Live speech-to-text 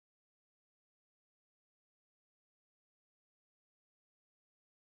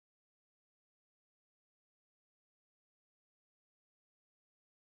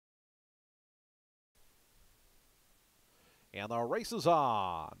And the race is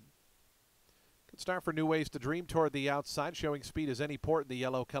on. Good start for New Ways to Dream toward the outside, showing speed as any port in the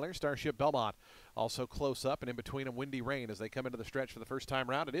yellow color. Starship Belmont also close up, and in between them, Windy Rain as they come into the stretch for the first time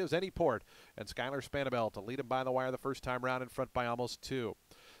round. It is any port, and Skylar Spanabel to lead him by the wire the first time round, in front by almost 2.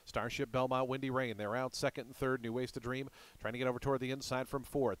 Starship Belmont, Windy Rain, they're out second and third. New Ways to Dream trying to get over toward the inside from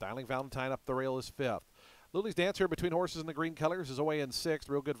 4th. Dialing Valentine up the rail is 5th. Lily's Dancer between horses in the green colors is away in 6th.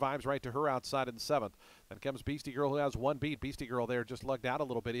 Real Good Vibes right to her outside in 7th. Then comes Beastie Girl, who has 1 beat. Beastie Girl there just lugged out a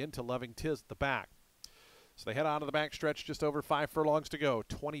little bit into Loving Tiz at the back. So they head on to the back stretch, just over 5 furlongs to go.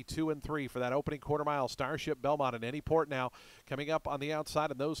 22 and 3 for that opening quarter mile. Starship Belmont and Any Port now coming up on the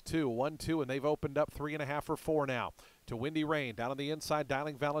outside, and those two, 1, 2, and they've opened up 3.5 or 4 now. To Windy Rain down on the inside,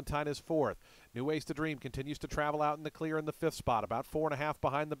 Dialing Valentine is 4th. New Ways to Dream continues to travel out in the clear in the 5th spot, about 4.5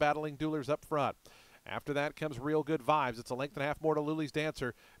 behind the battling Duelers up front. After that comes Real Good Vibes. It's a length and a half more to Lily's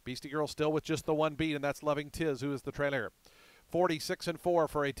Dancer. Beastie Girl still with just the 1 beat, and that's Loving Tiz, who is the trailer. 46 and 4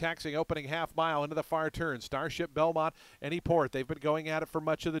 for a taxing opening half mile into the far turn. Starship Belmont, Any Port. They've been going at it for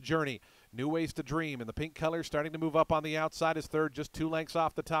much of the journey. New Ways to Dream in the pink color, starting to move up on the outside, is 3rd, just 2 lengths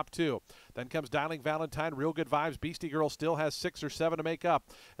off the top 2. Then comes Dialing Valentine, Real Good Vibes. Beastie Girl still has 6 or 7 to make up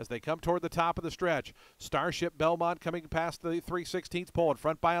as they come toward the top of the stretch. Starship Belmont coming past the 3/16 pole in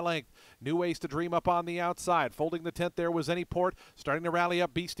front by a length. New Ways to Dream up on the outside. Folding the 10th there was Any Port, starting to rally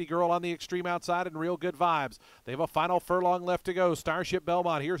up Beastie Girl on the extreme outside, and Real Good Vibes. They have a final furlong left to go. Starship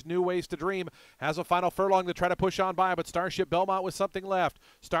Belmont, here's New Ways to Dream, has a final furlong to try to push on by, but Starship Belmont with something left.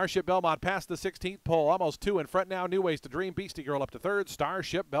 Starship Belmont past the 16th pole, almost 2 in front now. New Ways to Dream, Beastie Girl up to 3rd.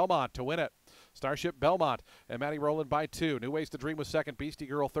 Starship Belmont to win it. Starship Belmont and Matty Rowland by 2. New Ways to Dream was 2nd, Beastie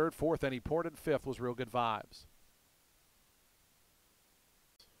Girl 3rd, 4th, Any Port, and 5th was Real Good Vibes.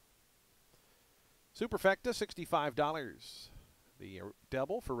 Superfecta, $65. The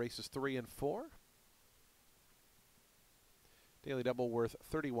double for races 3 and 4. Daily double worth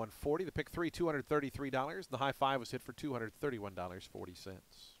 $31.40. The pick 3, $233. The high 5 was hit for $231.40.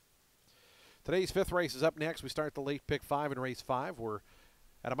 Today's 5th race is up next. We start the late pick 5 in race 5. We're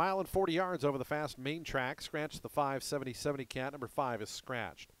at 1 mile and 40 yards over the fast main track. Scratch the 570 cat. Number 5 is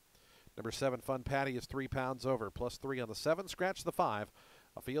scratched. Number 7 Fun Patty is 3 pounds over, plus 3 on the 7. Scratch the 5.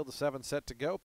 A field of 7 set to go.